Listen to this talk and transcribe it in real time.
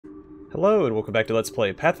Hello and welcome back to Let's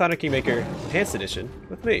Play Pathfinder Kingmaker Enhanced Edition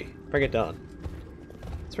with me, Bring It Down.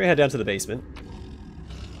 So we're gonna head down to the basement,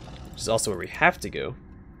 which is also where we have to go.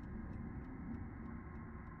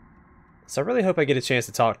 So I really hope I get a chance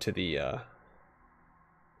to talk to the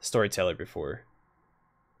storyteller for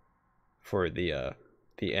the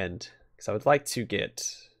end, because I would like to get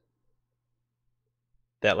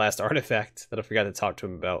that last artifact that I forgot to talk to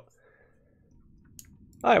him about.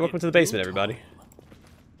 Alright, welcome to the basement, everybody.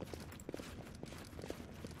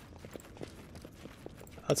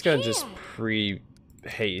 Let's go and just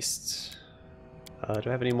pre-haste. Do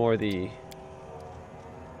I have any more of the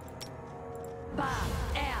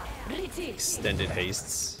extended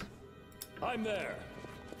hastes? I'm there.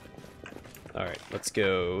 Alright, let's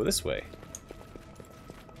go this way.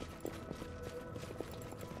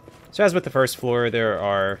 So as with the first floor, there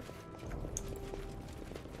are...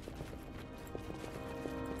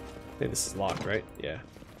 I think this is locked, right? Yeah.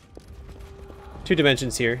 2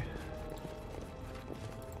 dimensions here.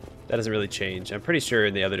 That doesn't really change. I'm pretty sure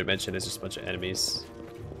in the other dimension there's just a bunch of enemies.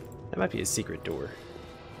 That might be a secret door.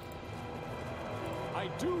 I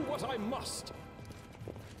do what I must.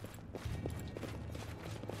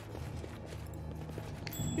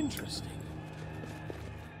 Interesting.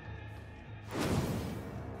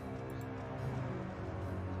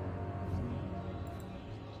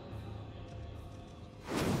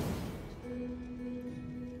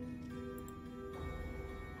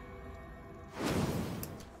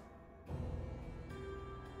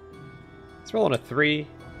 Let's roll on a 3.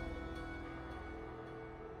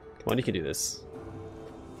 Come on, you can do this.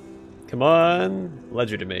 Come on,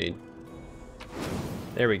 Ledger Domain.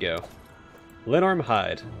 There we go. Linarm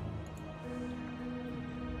Hide.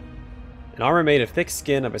 An armor made of thick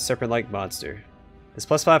skin of a serpent-like monster. This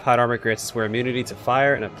 +5 hide armor grants us wear immunity to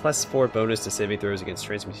fire and a +4 bonus to saving throws against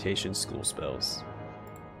transmutation school spells.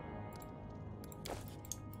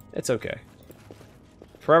 It's okay.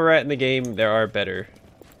 For where we're at in the game, there are better.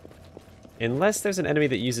 Unless there's an enemy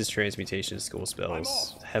that uses transmutation school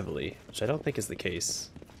spells heavily, which I don't think is the case.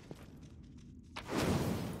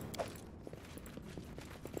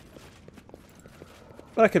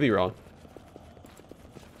 But I could be wrong.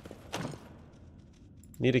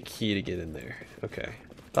 Need a key to get in there. Okay.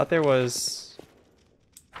 Thought there was...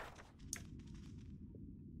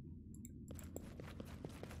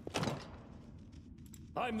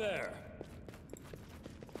 I'm there.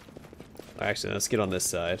 Actually, let's get on this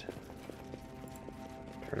side.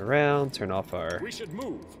 Turn around, turn off our We should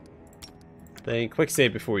move. thing. Quick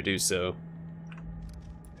save before we do so.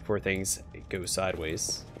 Before things go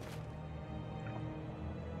sideways.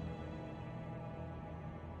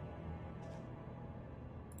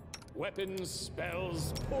 Weapons,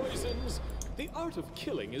 spells, poisons. The art of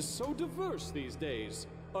killing is so diverse these days.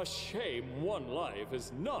 A shame one life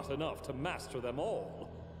is not enough to master them all.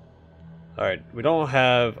 Alright, we don't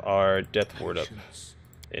have our death ward up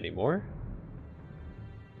anymore.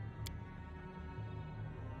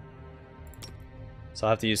 So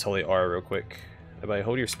I'll have to use Holy Aura real quick. Everybody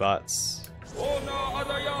hold your spots.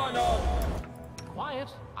 Quiet,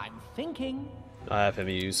 I'm thinking. I have him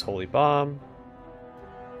use Holy Bomb.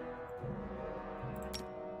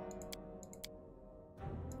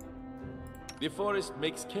 The forest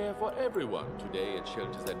makes care for everyone today and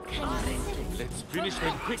shelters and feeds. Let's finish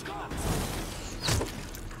them quick.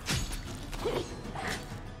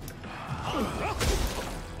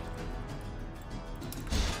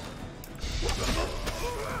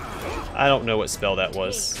 I don't know what spell that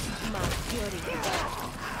was.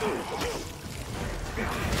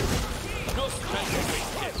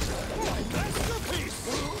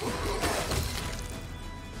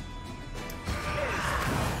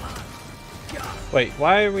 Wait,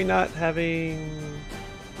 why are we not having...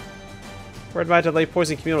 Where'd my delay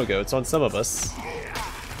poison communal go? It's on some of us.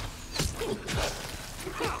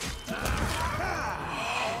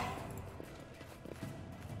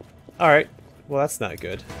 Alright, well that's not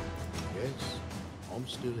good. Yes, I'm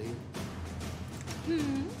still here.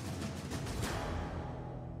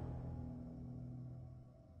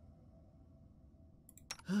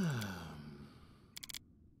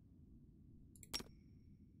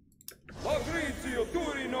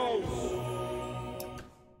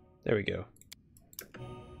 There we go.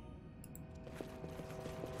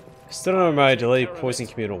 Still don't know where my delay poison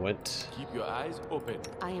communal went. Keep your eyes open.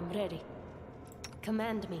 I am ready.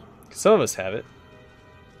 Command me. Some of us have it.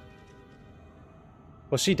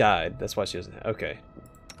 Well, she died. That's why she doesn't have it. Okay.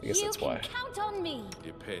 I guess that's why. You can count on me.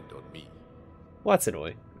 Depend on me. Well, that's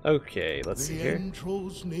annoying. Okay, let's see The here. end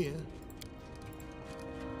draws near.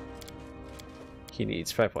 He needs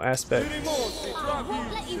frightful aspect. I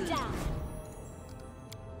won't let you down.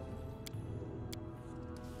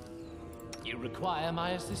 You require my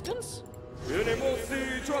assistance?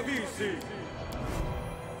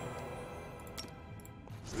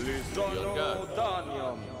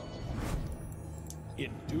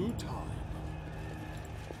 In due time.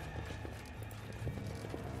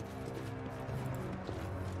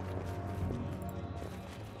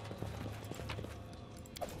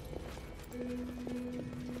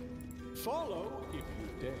 Follow if you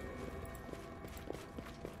dare.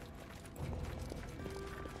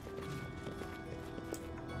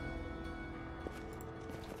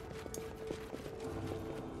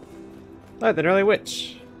 Alright, the Knurly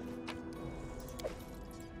Witch.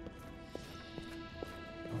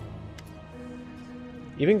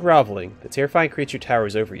 Even groveling, the terrifying creature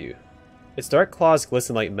towers over you. Its dark claws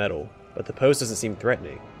glisten like metal, but the pose doesn't seem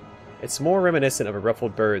threatening. It's more reminiscent of a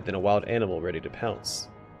ruffled bird than a wild animal ready to pounce.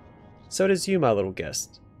 So does you, my little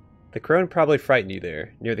guest. The crone probably frightened you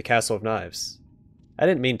there, near the Castle of Knives. I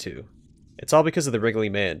didn't mean to. It's all because of the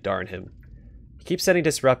Wriggling Man, darn him. He keeps sending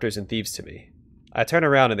disruptors and thieves to me. I turn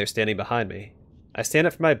around and they're standing behind me. I stand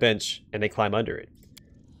up from my bench, and they climb under it.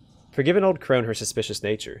 Forgive an old crone her suspicious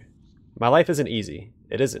nature. My life isn't easy.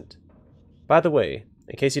 It isn't. By the way,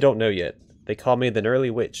 in case you don't know yet, they call me the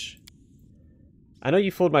Knurly Witch. I know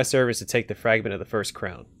you fooled my servants to take the fragment of the first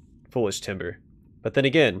crown. Foolish timber. But then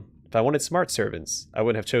again, if I wanted smart servants, I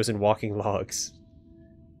wouldn't have chosen walking logs.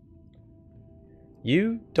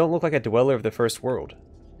 You don't look like a dweller of the first world.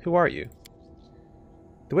 Who are you?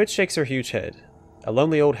 The witch shakes her huge head. A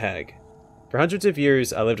lonely old hag. For hundreds of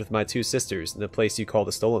years, I lived with my two sisters in the place you call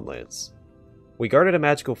the Stolen Lands. We guarded a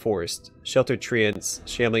magical forest, sheltered treants,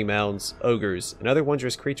 shambling mounds, ogres, and other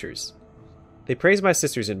wondrous creatures. They praised my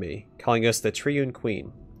sisters and me, calling us the Triune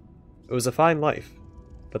Queen. It was a fine life.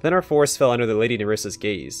 But then our forest fell under the Lady Nerissa's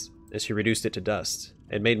gaze, and she reduced it to dust,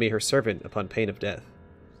 and made me her servant upon pain of death.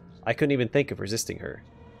 I couldn't even think of resisting her.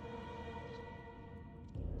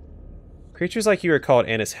 Creatures like you are called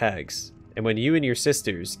Annis hags, and when you and your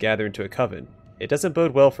sisters gather into a coven, it doesn't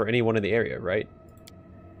bode well for anyone in the area, right?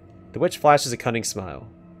 The witch flashes a cunning smile.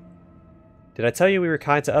 Did I tell you we were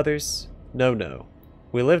kind to others? No, no.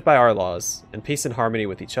 We lived by our laws, in peace and harmony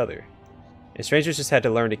with each other, and strangers just had to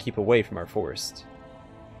learn to keep away from our forest.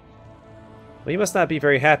 Well, you must not be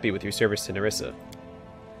very happy with your service to Nerissa.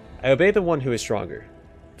 I obey the one who is stronger.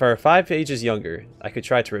 If I were 5 ages younger, I could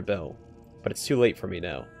try to rebel, but it's too late for me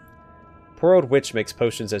now. Poor old witch makes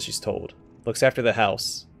potions as she's told, looks after the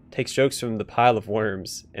house, takes jokes from the pile of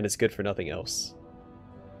worms, and is good for nothing else.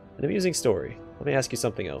 An amusing story. Let me ask you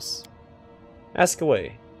something else. Ask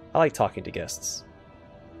away. I like talking to guests.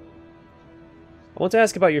 I want to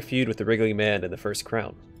ask about your feud with the Wriggling Man and the First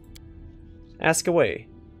Crown. Ask away.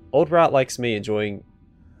 Old rot like me enjoys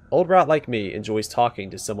talking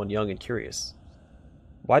to someone young and curious.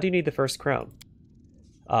 Why do you need the First Crown?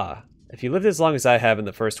 Ah, if you lived as long as I have in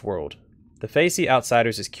the First World, the Fae see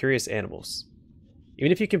outsiders as curious animals.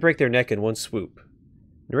 Even if you can break their neck in one swoop.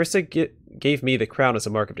 Nerissa gave me the crown as a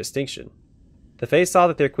mark of distinction. The Fae saw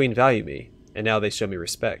that their queen valued me, and now they show me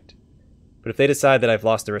respect. But if they decide that I've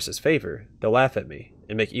lost Nerissa's favor, they'll laugh at me,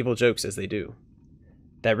 and make evil jokes as they do.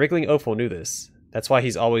 That wriggling offal knew this. That's why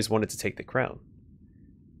he's always wanted to take the crown.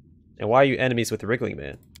 And why are you enemies with the Wriggling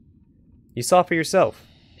Man? You saw for yourself.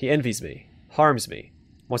 He envies me, harms me,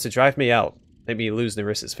 wants to drive me out, make me lose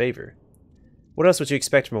Nerissa's favor. What else would you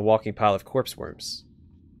expect from a walking pile of corpse worms?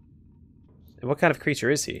 And what kind of creature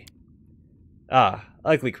is he? Ah,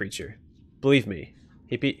 ugly creature. Believe me,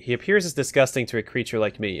 he appears as disgusting to a creature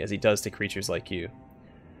like me as he does to creatures like you.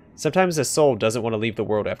 Sometimes a soul doesn't want to leave the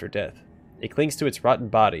world after death. It clings to its rotten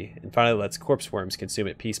body and finally lets corpse worms consume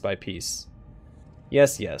it piece by piece.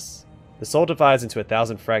 Yes, yes. The soul divides into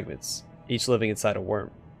 1,000 fragments, each living inside a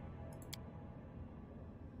worm.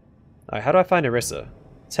 Alright, how do I find Nerissa?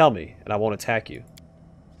 Tell me, and I won't attack you.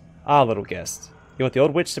 Ah, little guest. You want the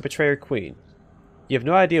old witch to betray her queen. You have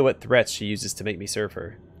no idea what threats she uses to make me serve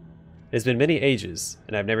her. It has been many ages,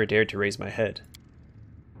 and I have never dared to raise my head.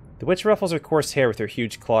 The witch ruffles her coarse hair with her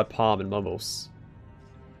huge clawed palm and mumbles.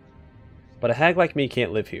 But a hag like me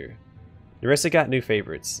can't live here. Nerissa got new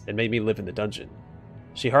favorites, and made me live in the dungeon.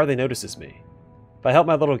 She hardly notices me. If I help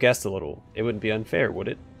my little guest a little, it wouldn't be unfair, would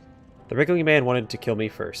it? The Wriggling Man wanted to kill me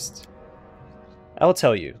first. I will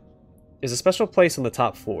tell you. There's a special place on the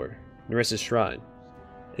top floor, Nerissa's shrine.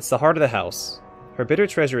 It's the heart of the house. Her bitter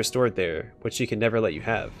treasure is stored there, which she can never let you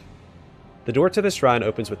have. The door to the shrine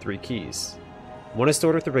opens with 3 keys. One is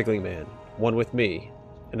stored with the Wriggling Man, one with me,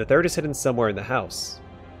 and the third is hidden somewhere in the house.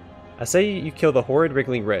 I say you kill the horrid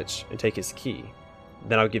wriggling wretch and take his key.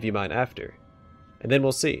 Then I'll give you mine after. And then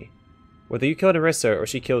we'll see. Whether you kill Nerissa or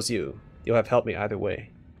she kills you, you'll have helped me either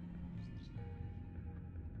way.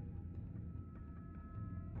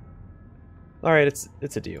 Alright,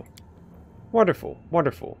 it's a deal. Wonderful,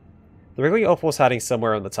 wonderful. The Wriggling Opal is hiding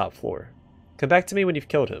somewhere on the top floor. Come back to me when you've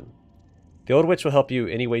killed him. The old witch will help you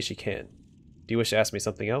any way she can. Do you wish to ask me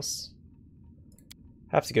something else?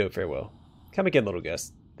 Have to go, farewell. Come again, little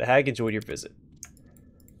guest. The hag enjoyed your visit.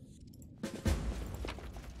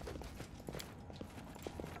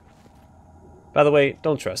 By the way,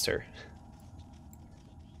 don't trust her.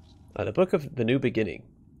 The Book of the New Beginning.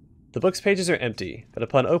 The book's pages are empty, but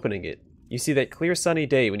upon opening it, you see that clear sunny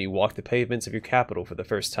day when you walk the pavements of your capital for the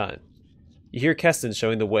first time. You hear Keston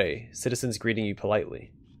showing the way, citizens greeting you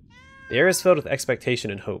politely. The air is filled with expectation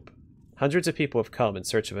and hope. Hundreds of people have come in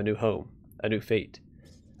search of a new home, a new fate,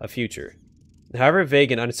 a future. However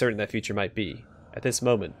vague and uncertain that future might be, at this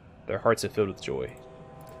moment, their hearts are filled with joy.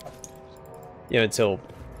 You know, until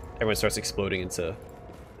everyone starts exploding into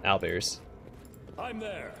owlbears. I'm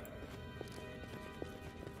there.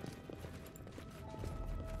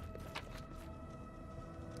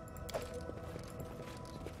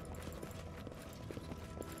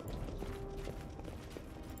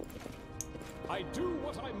 I do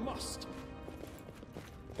what I must.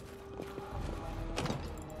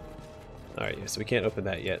 Alright, so we can't open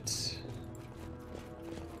that yet.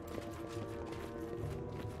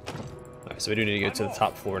 Alright, so we do need to go to the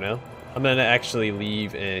top floor now. I'm gonna actually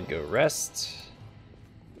leave and go rest,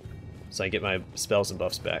 so I get my spells and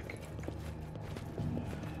buffs back.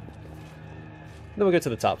 Then we'll go to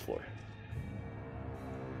the top floor.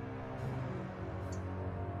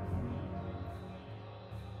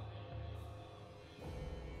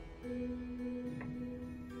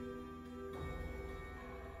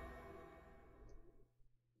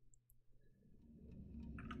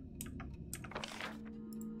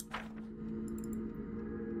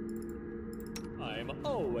 I'm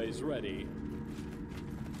always ready.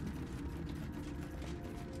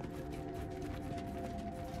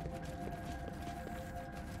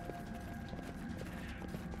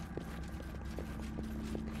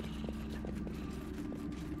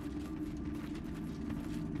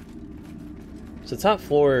 So the top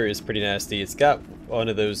floor is pretty nasty. It's got one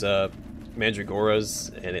of those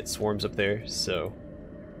mandragoras, and it swarms up there, so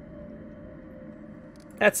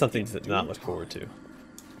that's something to not look forward to.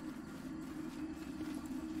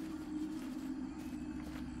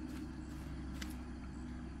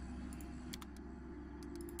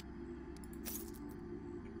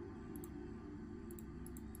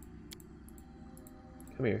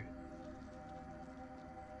 Come here.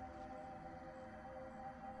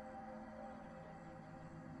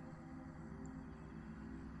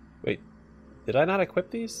 Wait, did I not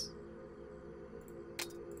equip these?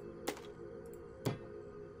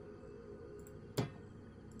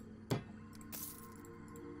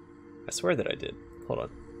 I swear that I did. Hold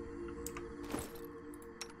on.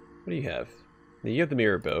 What do you have? You have the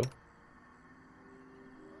mirror bow.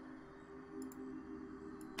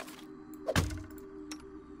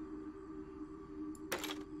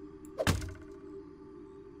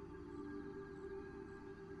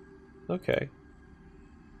 Okay.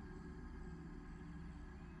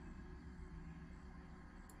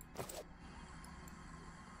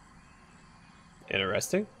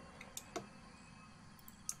 Interesting.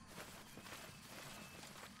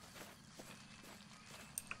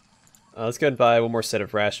 Let's go and buy one more set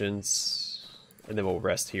of rations, and then we'll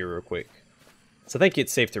rest here real quick. So I think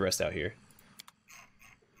it's safe to rest out here.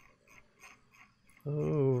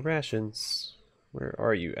 Oh, rations. Where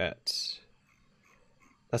are you at?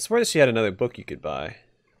 I swear that she had another book you could buy.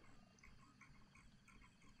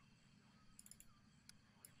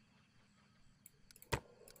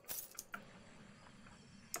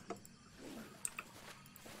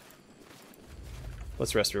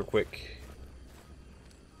 Let's rest real quick.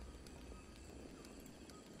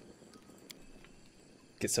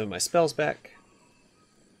 Get some of my spells back.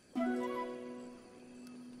 Oh,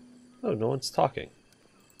 no one's talking.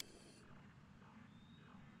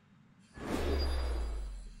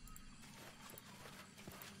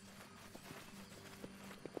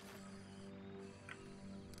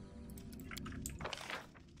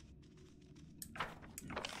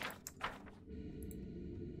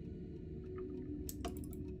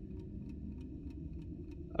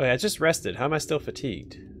 Oh yeah, I just rested. How am I still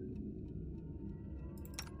fatigued?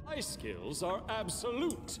 My skills are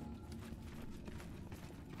absolute.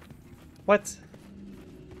 What?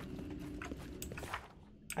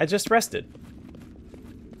 I just rested.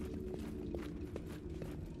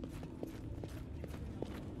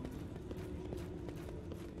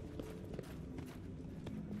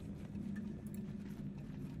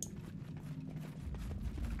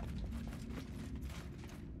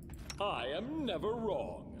 I am never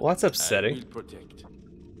wrong. Well, that's upsetting. I will protect.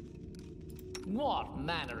 What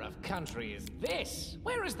manner of country is this?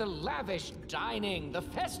 Where is the lavish dining, the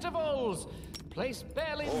festivals? Place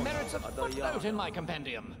barely merits a footnote in my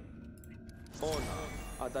compendium. Ona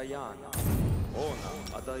Adayana. Ona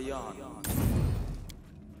Adayana.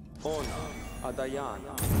 Ona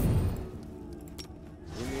Adayana.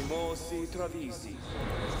 Inimosi Travisi.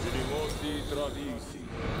 Inimosi Travisi.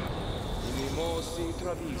 Inimosi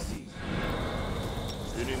Travisi.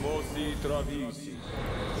 Inimosi Travisi.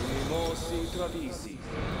 Inimosi Travisi.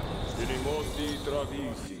 Inimosi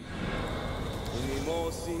Travisi.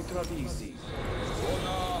 Inimosi Travisi.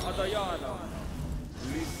 Ona Adayana.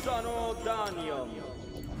 Lissano Danium.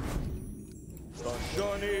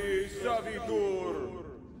 Stagioni Savitur.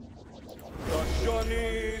 Stagioni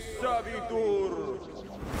Savitur.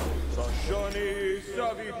 Stagioni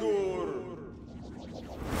Savitur.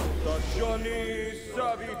 Stagioni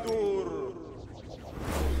Savitur.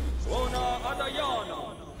 Ona Adayana.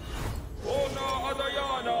 Ona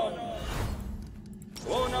Adayana.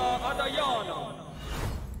 Ona Adayana.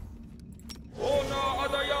 Ona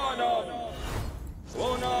Adayana.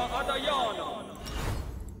 Ona Adayana.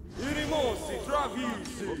 Irimosi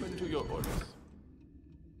Travisi. Open to your orders.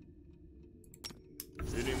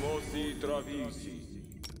 Inimosi Travisi.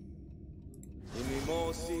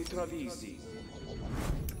 Inimosi Travisi.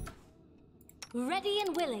 Ready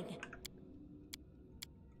and willing.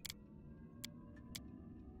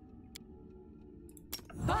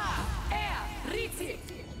 Riti!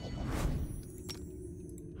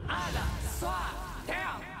 Ala, swa,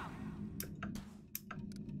 down!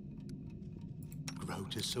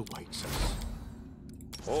 Grotus awaits us.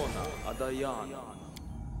 Ona Adayana.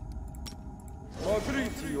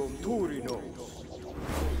 Magritium Turinos.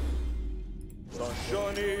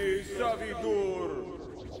 Stagioni Savitur.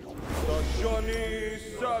 Stagioni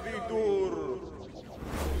Savitur.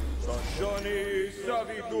 Stagioni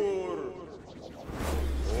Savitur.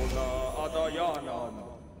 Ona Adayana.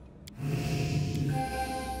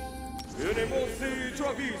 Inimosi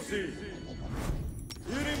Travisi.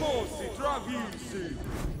 Inimosi Travisi.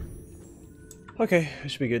 Okay, we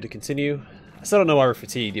should be good to continue. I still don't know why we're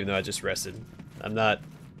fatigued, even though I just rested. I'm not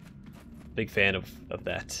a big fan of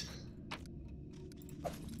that.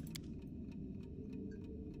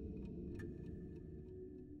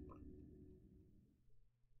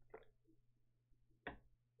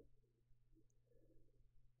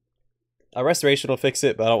 Restoration will fix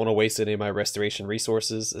it, but I don't want to waste any of my restoration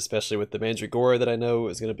resources, especially with the Mandragora that I know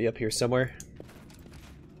is going to be up here somewhere.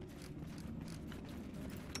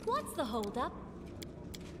 What's the holdup?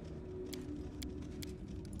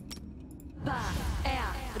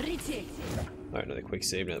 Alright, another quick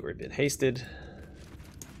save now that we've been hasted.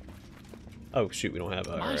 Oh shoot, we don't have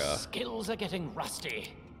our... My skills are getting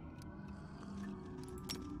rusty.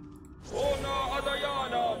 Ona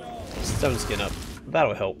Adayana. Stone skin up.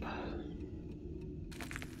 That'll help.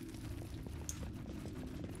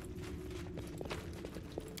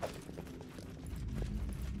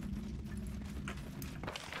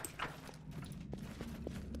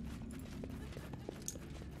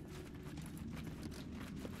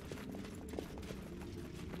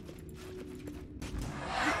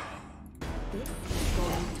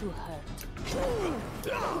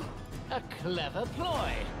 A clever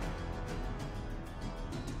ploy.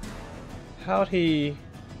 How'd he...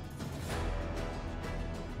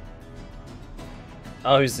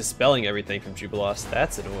 Oh, he's dispelling everything from Jubilos.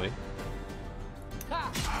 That's annoying.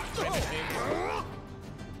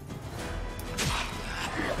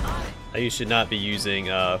 You should not be using,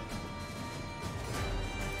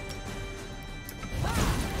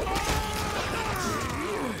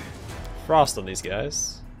 Frost on these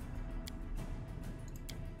guys.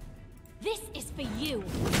 This is for you.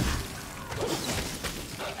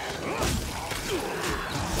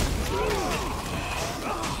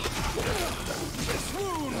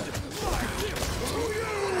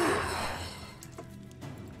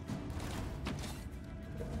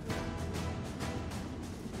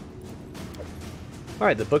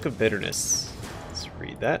 Alright, the Book of Bitterness. Let's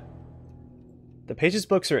read that.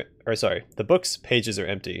 The book's pages are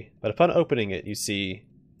empty, but upon opening it you see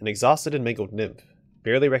an exhausted and mangled nymph,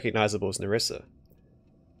 barely recognizable as Nerissa.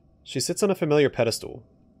 She sits on a familiar pedestal,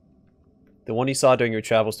 the one you saw during your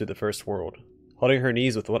travels through the First World, holding her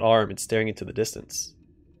knees with one arm and staring into the distance.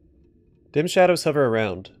 Dim shadows hover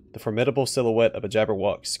around. The formidable silhouette of a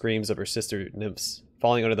Jabberwock screams of her sister nymphs,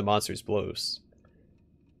 falling under the monster's blows.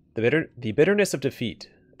 The bitterness of defeat,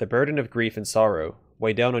 the burden of grief and sorrow,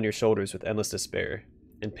 weigh down on your shoulders with endless despair,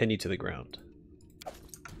 and pin you to the ground.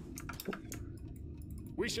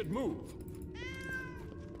 We should move.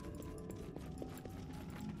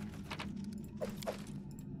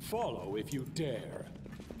 Follow if you dare.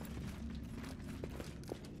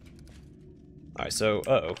 Alright, so,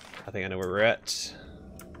 uh-oh. I think I know where we're at.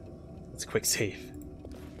 Let's quick save.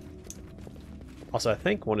 Also, I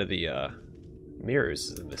think one of the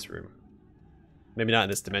mirrors is in this room. Maybe not in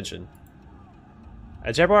this dimension. A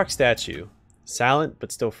Jabberwock statue. Silent,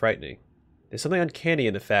 but still frightening. There's something uncanny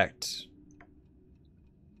in the fact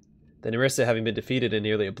that Nerissa, having been defeated and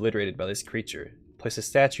nearly obliterated by this creature, placed a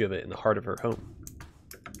statue of it in the heart of her home.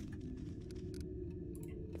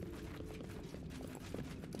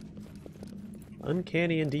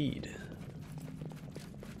 Uncanny indeed.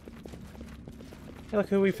 Hey, look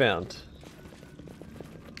who we found.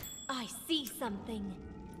 I see something.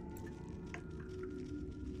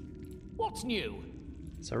 What's new?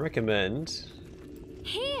 So I recommend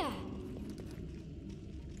Here!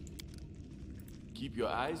 Keep your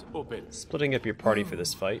eyes open. splitting up your party for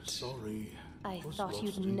this fight. Sorry. I Was thought lost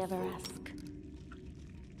you'd in never thought. ask.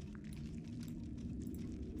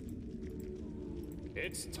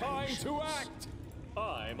 It's time to act!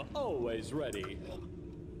 I'm always ready.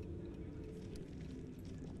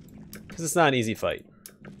 Because it's not an easy fight.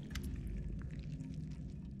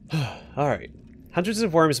 Alright. Hundreds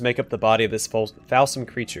of worms make up the body of this foulsome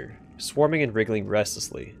creature, swarming and wriggling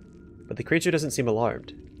restlessly. But the creature doesn't seem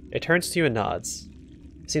alarmed. It turns to you and nods.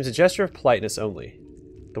 It seems a gesture of politeness only.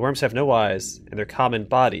 The worms have no eyes, and their common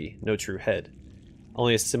body no true head.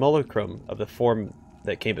 Only a simulacrum of the form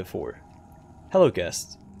that came before. "Hello,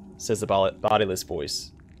 guest," says the bodiless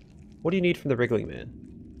voice. "What do you need from the Wriggling Man?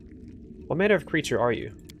 What manner of creature are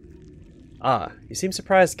you?" "Ah, you seem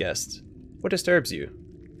surprised, guest. What disturbs you?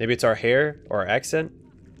 Maybe it's our hair, or our accent?"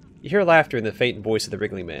 You hear laughter in the faint voice of the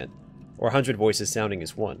Wriggling Man, or 100 voices sounding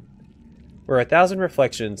as one. We're 1,000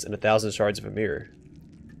 reflections in 1,000 shards of a mirror.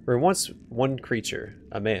 We were once one creature,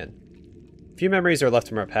 a man. Few memories are left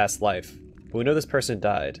from our past life, but we know this person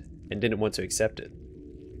died, and didn't want to accept it.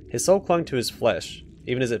 His soul clung to his flesh,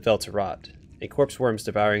 even as it fell to rot, a corpse worms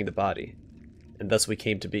devouring the body, and thus we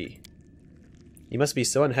came to be. You must be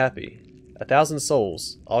so unhappy. 1,000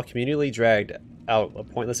 souls, all communally dragged out a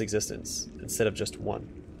pointless existence, instead of just one.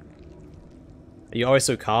 Are you always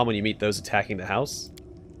so calm when you meet those attacking the house?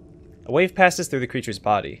 A wave passes through the creature's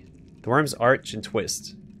body. The worms arch and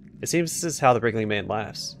twist. It seems this is how the Wriggling Man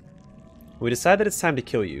laughs. When we decide that it's time to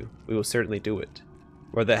kill you, we will certainly do it.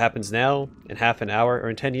 Whether that happens now, in half an hour, or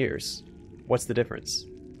in 10 years. What's the difference?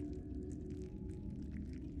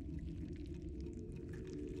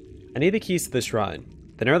 I need the keys to the shrine.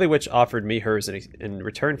 The Knurly Witch offered me hers in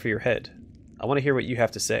return for your head. I want to hear what you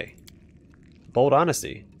have to say. Bold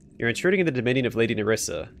honesty. You're intruding in the dominion of Lady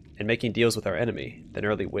Nerissa, and making deals with our enemy, the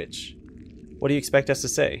Knurly Witch. What do you expect us to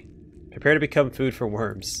say? Prepare to become food for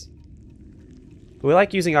worms. But we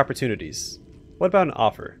like using opportunities. What about an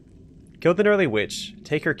offer? Kill the Knurly Witch,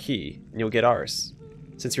 take her key, and you'll get ours.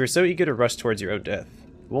 Since you are so eager to rush towards your own death,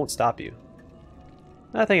 we won't stop you.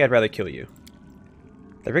 I think I'd rather kill you.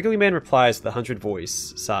 The Wriggling Man replies with a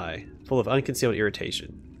 100-voice sigh, full of unconcealed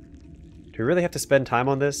irritation. Do we really have to spend time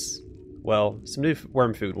on this? Well, some new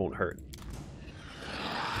worm food won't hurt.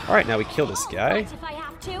 Alright, now we kill this guy. Fight if I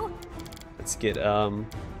have to. Let's get,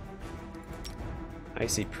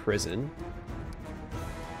 Icy Prison.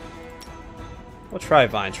 We'll try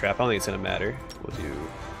Vine Trap. I don't think it's gonna matter. We'll do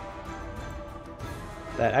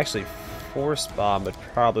that. Actually, Force Bomb would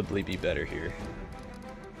probably be better here.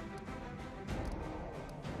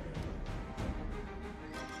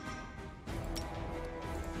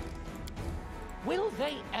 Will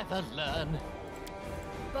they ever learn?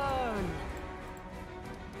 Burn.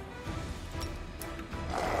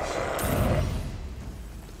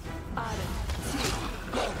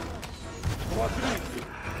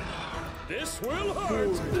 This will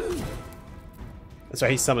hurt! That's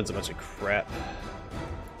right, he summons a bunch of crap.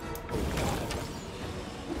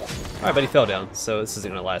 Alright, but he fell down, so this isn't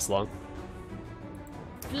gonna last long.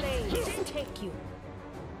 Flames take you.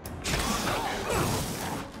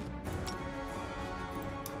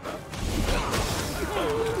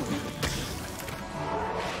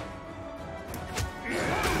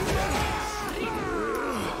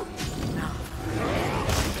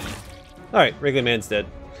 Alright, Wriggling Man's dead.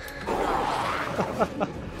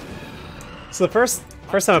 So the first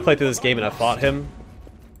time I played through this game and I fought him,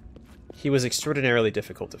 he was extraordinarily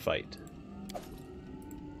difficult to fight.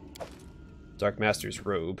 Dark Master's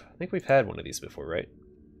Robe. I think we've had one of these before, right?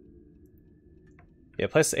 Yeah,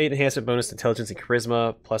 plus 8 enhancement bonus to intelligence and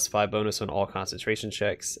charisma, plus 5 bonus on all concentration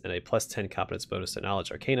checks, and a plus 10 competence bonus to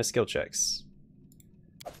knowledge arcana skill checks.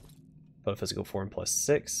 Both physical form plus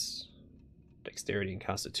 6. Dexterity and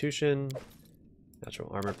Constitution.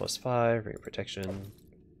 Natural armor plus 5. Ring of protection.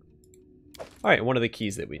 Alright, one of the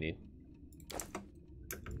keys that we need.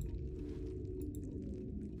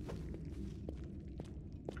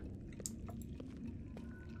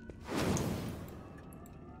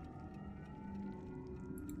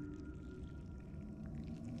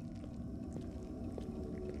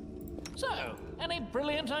 So, any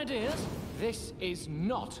brilliant ideas? This is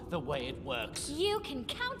not the way it works. You can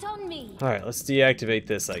count on me. Alright, let's deactivate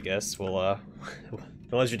this, I guess. We'll,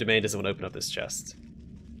 the Leisure Domain doesn't want to open up this chest.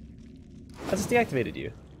 I just deactivated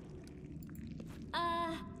you.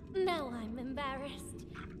 Now I'm embarrassed.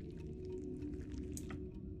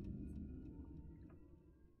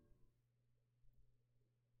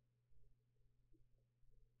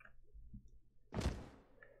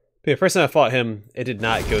 But yeah, first time I fought him, it did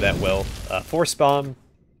not go that well. Force Bomb,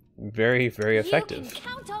 very, very effective. You can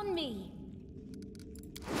count on me.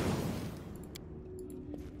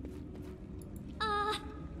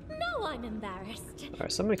 Now I'm embarrassed.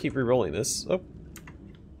 Alright, so I'm going to keep re-rolling this. Oh.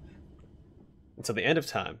 Until the end of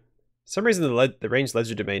time. For some reason the ranged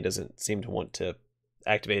Ledger Domain doesn't seem to want to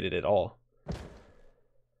activate it at all.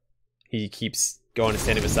 He keeps going and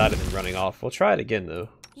standing beside it and then running off. We'll try it again though.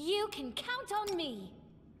 You can count on me.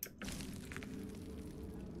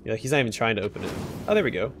 Yeah, he's not even trying to open it. Oh, there we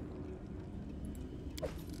go.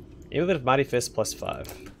 Amulet of Mighty Fist plus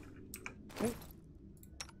 5. Okay. What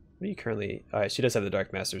are you currently... Alright, she does have the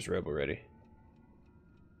Dark Master's robe already.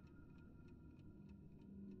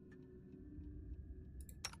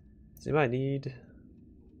 So you might need...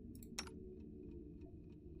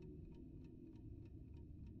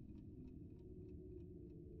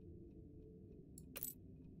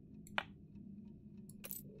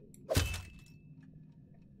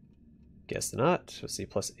 Guess not. Let's see,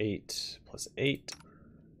 plus 8, plus 8.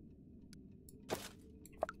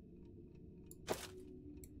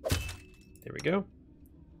 There we go.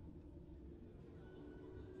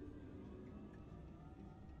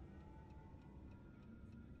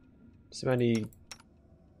 So I need...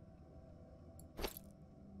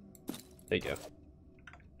 There you go.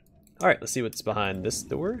 Alright, let's see what's behind this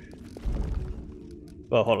door.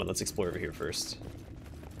 Well, hold on, let's explore over here first.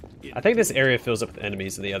 I think this area fills up with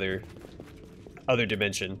enemies in the other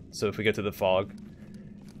dimension, so if we go to the fog...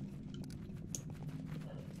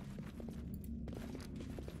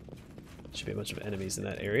 Should be a bunch of enemies in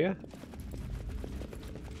that area.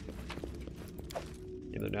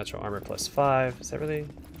 Give them natural armor plus 5. Is that really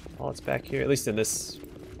all that's back here? At least in this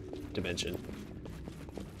dimension.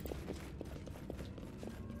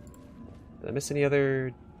 Did I miss any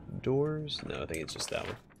other doors? No, I think it's just that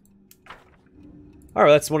one.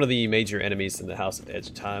 Alright, that's one of the major enemies in the House at the Edge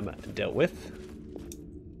of Time dealt with.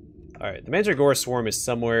 Alright, the Mandragora Swarm is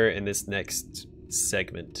somewhere in this next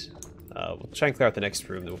segment. We'll try and clear out the next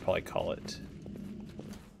room, then we'll probably call it.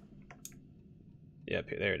 Yep,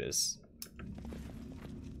 here, there it is.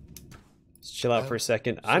 Let's chill out for a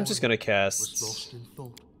second. I'm just gonna cast... lost in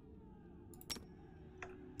thought.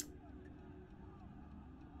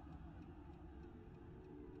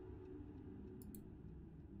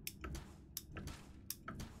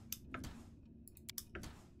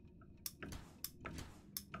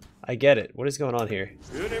 I get it. What is going on here?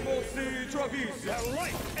 Their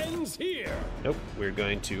life ends here. Nope, we're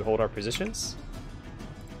going to hold our positions.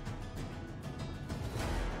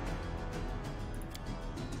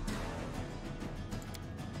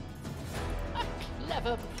 A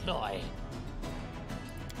clever ploy.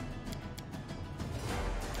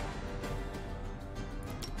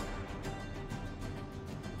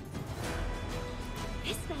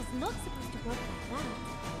 This spell's not supposed to work like that.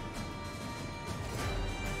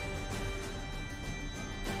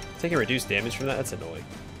 Taking reduced damage from that? That's annoying.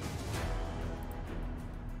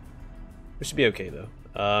 We should be okay,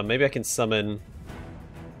 though. Maybe I can summon...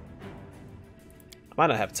 I might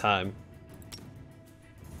not have time.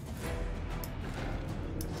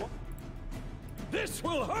 This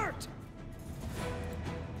will hurt.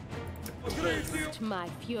 Taste my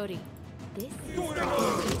fury. This is going to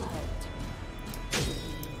hurt.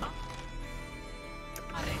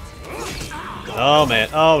 Oh, man.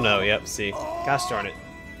 Oh, no. Yep, see. Gosh darn it.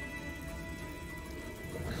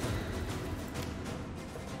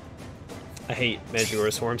 I hate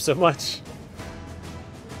Mandragora Swarm so much.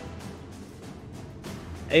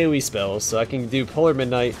 AoE spells, so I can do Polar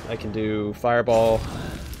Midnight, I can do Fireball.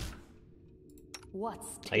 What's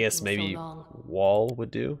I guess taking maybe so long? Wall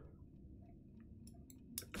would do.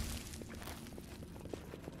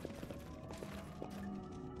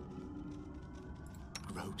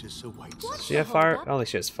 Grotus awaits What? us. Does she have fire? I don't think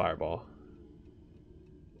she has Fireball.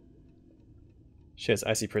 She has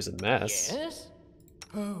Icy Prison Mass. Yes?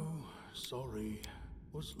 Oh, sorry.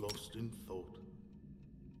 Was lost in thought.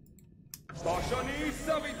 Tashani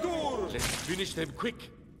Savitur! Let's finish them quick.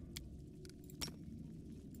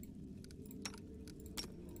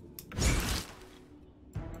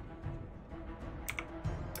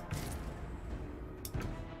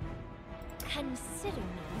 Consider me.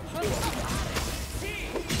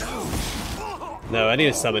 No, I need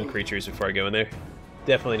to summon creatures before I go in there.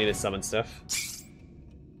 Definitely need to summon stuff.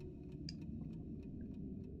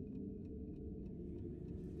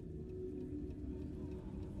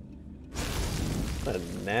 What a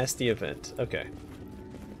nasty event. Okay.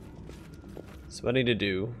 So what I need to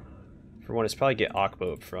do, for one, is probably get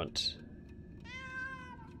Akbo up front.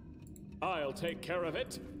 I'll take care of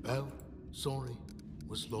it. Well, sorry.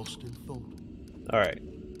 Was lost in thought. Alright.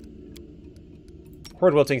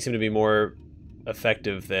 Horde Wilting seemed to be more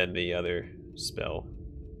effective than the other spell.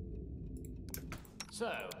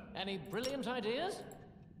 So, any brilliant ideas?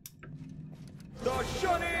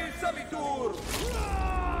 Tashani Savitur!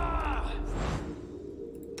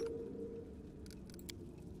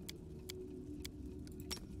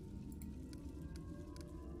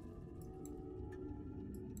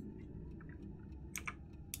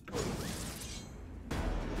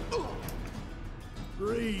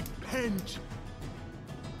 Repent!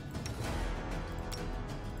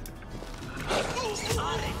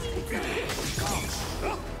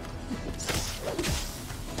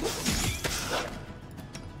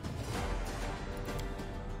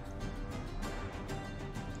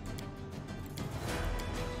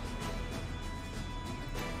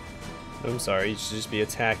 I'm sorry, you should just be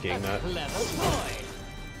attacking, not... Clever boy.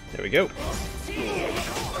 There we go.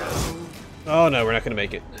 Oh no, we're not gonna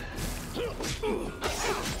make it.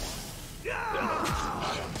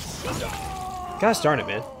 Gosh darn it,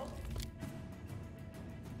 man.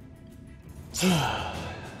 I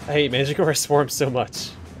hate Mandragora Swarm so much.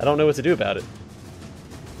 I don't know what to do about it.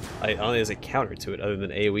 Only as a counter to it other than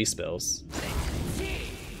AoE spells.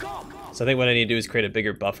 So I think what I need to do is create a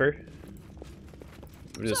bigger buffer.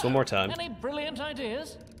 We'll do this one more time. Any brilliant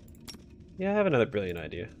ideas? Yeah, I have another brilliant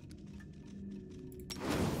idea.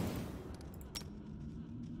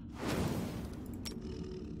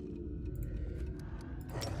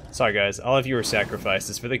 Sorry guys, all of you are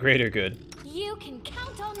sacrifices for the greater good. You can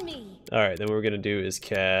count on me. Alright, then what we're gonna do is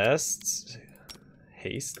cast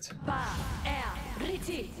haste.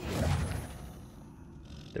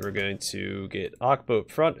 Then we're going to get Akbo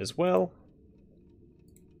up front as well.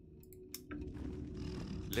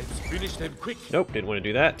 Let's finish them quick. Nope, didn't want to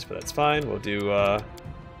do that, but that's fine. We'll do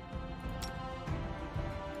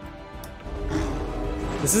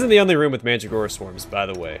this isn't the only room with Mandragora Swarms, by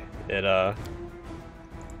the way.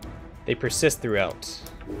 They persist throughout.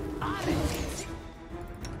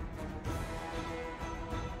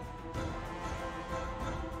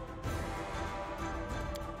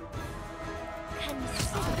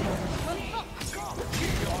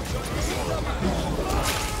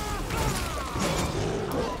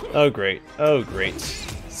 Oh great, oh great.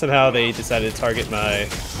 Somehow they decided to target my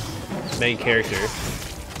main character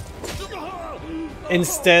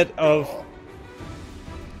instead of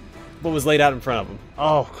what was laid out in front of them.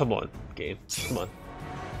 Oh, come on, game. Come on.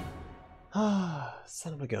 Ah,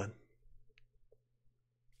 son of a gun.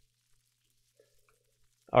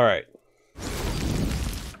 Alright.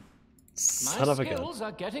 Son of a gun. My skills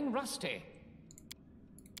are getting rusty.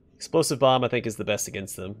 Explosive Bomb, I think, is the best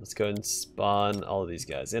against them. Let's go ahead and spawn all of these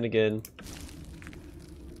guys in again.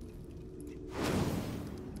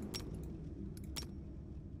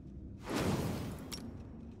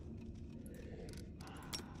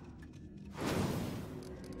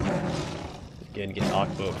 Again, get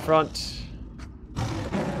Akbo up front.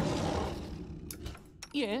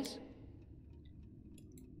 Yes.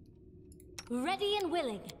 Ready and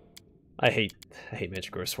willing. I hate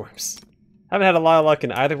Mandragora Swarms. I haven't had a lot of luck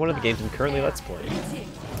in either one of the games I'm currently Let's Playing.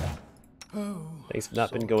 Things have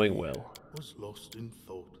not been going well. Was lost in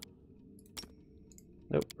thought.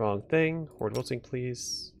 Nope, wrong thing. Horde Wilting,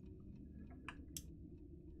 please.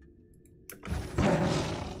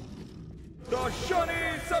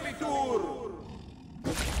 Tashani Savitur!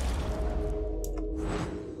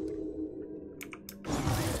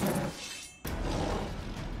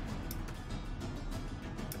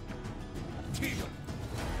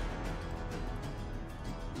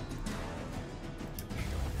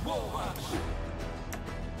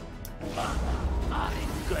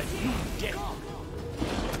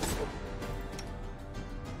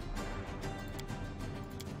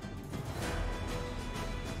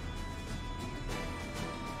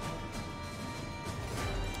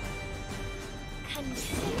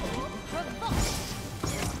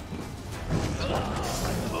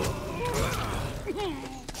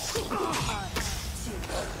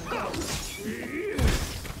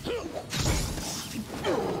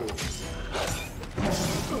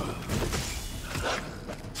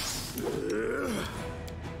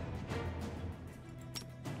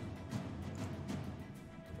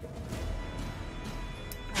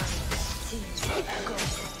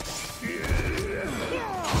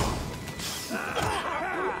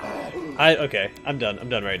 Okay, I'm done. I'm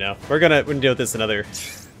done right now. We're gonna deal with this in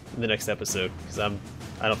the next episode because I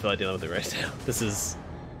don't feel like dealing with it right now. This is,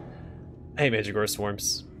 I hate Manticore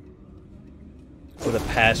swarms with a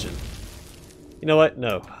passion. You know what?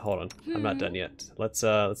 No, hold on. I'm not done yet. Let's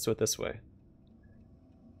do it this way.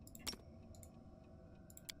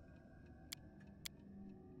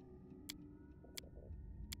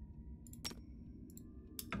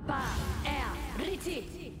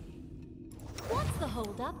 What's the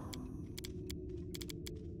holdup?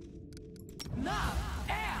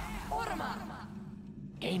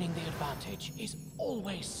 Gaining the advantage is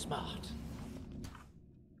always smart.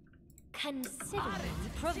 Consider me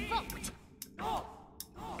provoked.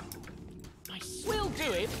 We'll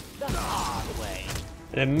do it the hard way.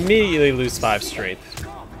 And immediately lose 5 strength.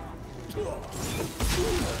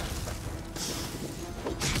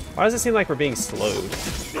 Why does it seem like we're being slowed?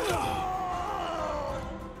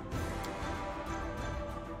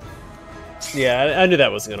 Yeah, I knew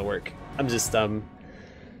that wasn't gonna work. I'm just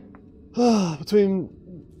between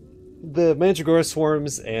the Manticore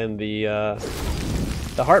swarms and the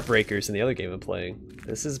Heartbreakers in the other game I'm playing,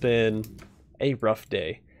 this has been a rough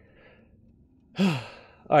day.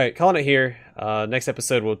 Alright, calling it here. Next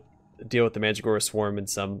episode we'll deal with the Manticore swarm in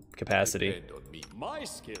some capacity. My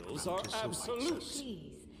skills are absolute.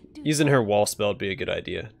 Using her wall spell would be a good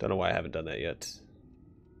idea. Don't know why I haven't done that yet.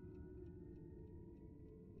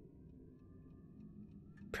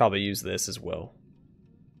 Probably use this as well.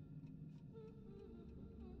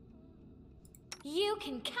 You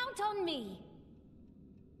can count on me.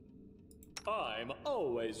 I'm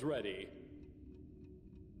always ready.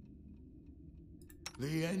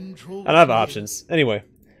 The end draws I don't have near. options. Anyway,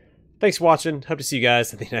 thanks for watching. Hope to see you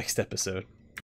guys in the next episode.